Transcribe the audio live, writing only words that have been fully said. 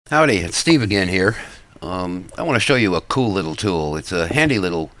Howdy, it's Steve again here. I want to show you a cool little tool. It's a handy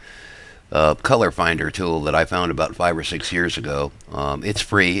little color finder tool that I found about 5 or 6 years ago. It's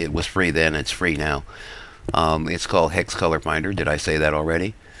free. It was free then. It's free now. It's called Hex Color Finder. Did I say that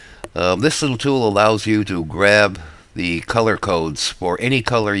already? This little tool allows you to grab the color codes for any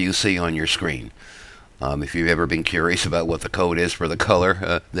color you see on your screen. If you've ever been curious about what the code is for the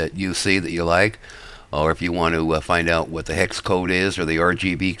color that you see that you like, or if you want to find out what the hex code is or the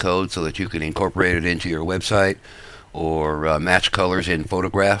RGB code so that you can incorporate it into your website or match colors in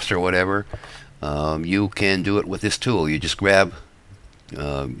photographs or whatever, you can do it with this tool. You just grab,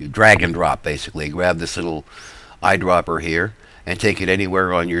 you drag and drop basically. Grab this little eyedropper here and take it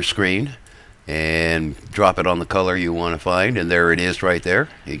anywhere on your screen and drop it on the color you want to find, and there it is right there.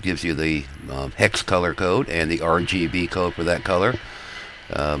 It gives you the hex color code and the RGB code for that color.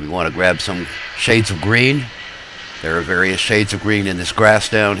 You want to grab some shades of green. There are various shades of green in this grass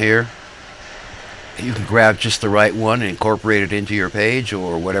down here. You can grab just the right one and incorporate it into your page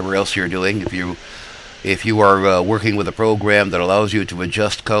or whatever else you're doing. If you are working with a program that allows you to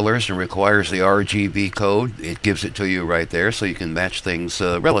adjust colors and requires the RGB code, it gives it to you right there, so you can match things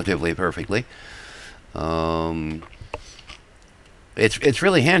relatively perfectly. It's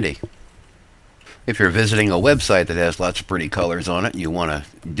really handy. If you're visiting a website that has lots of pretty colors on it and you want to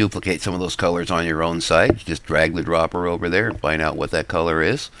duplicate some of those colors on your own site, just drag the dropper over there and find out what that color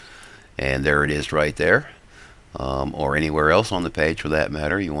is. And there it is right there. Or anywhere else on the page for that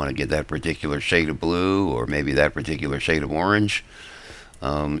matter. You want to get that particular shade of blue or maybe that particular shade of orange.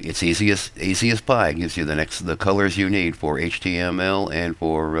 It's easy as pie. It gives you the colors you need for HTML and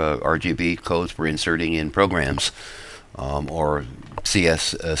for RGB codes for inserting in programs. Or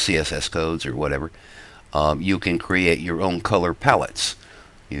CSS codes or whatever. You can create your own color palettes.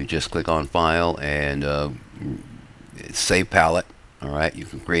 You just click on File and Save Palette. All right, you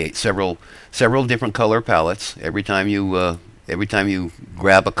can create several different color palettes. Every time you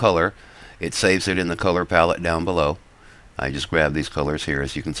grab a color, it saves it in the color palette down below. I just grab these colors here,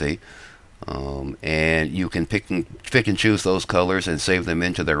 as you can see. And you can pick and choose those colors and save them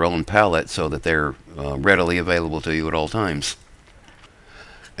into their own palette so that they're readily available to you at all times.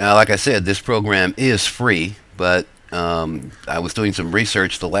 Now, like I said, this program is free, but I was doing some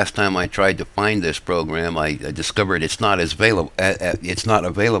research. The last time I tried to find this program, I discovered it's not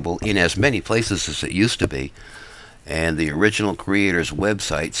available in as many places as it used to be, and the original creator's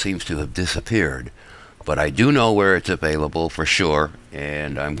website seems to have disappeared. But I do know where it's available for sure,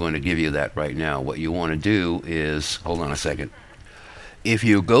 and I'm going to give you that right now. What you want to do is, hold on a second. If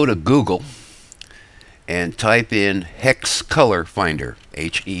you go to Google and type in Hex Color Finder,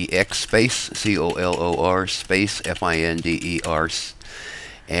 H-E-X space C-O-L-O-R space F-I-N-D-E-R,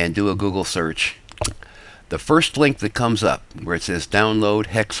 and do a Google search, the first link that comes up where it says Download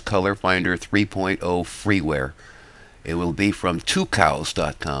Hex Color Finder 3.0 Freeware, it will be from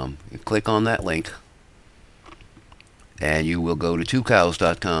 2cows.com. You click on that link, and you will go to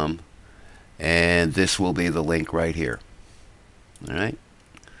 2cows.com, and this will be the link right here. All right,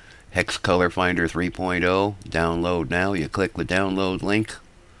 Hex Color Finder 3.0, download now. You click the download link,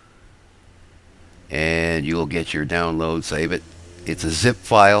 and you'll get your download. Save it. It's a zip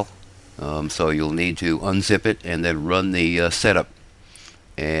file, so you'll need to unzip it and then run the setup,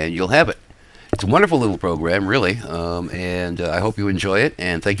 and you'll have it. It's a wonderful little program, really, and I hope you enjoy it.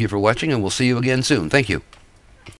 And thank you for watching, and we'll see you again soon. Thank you.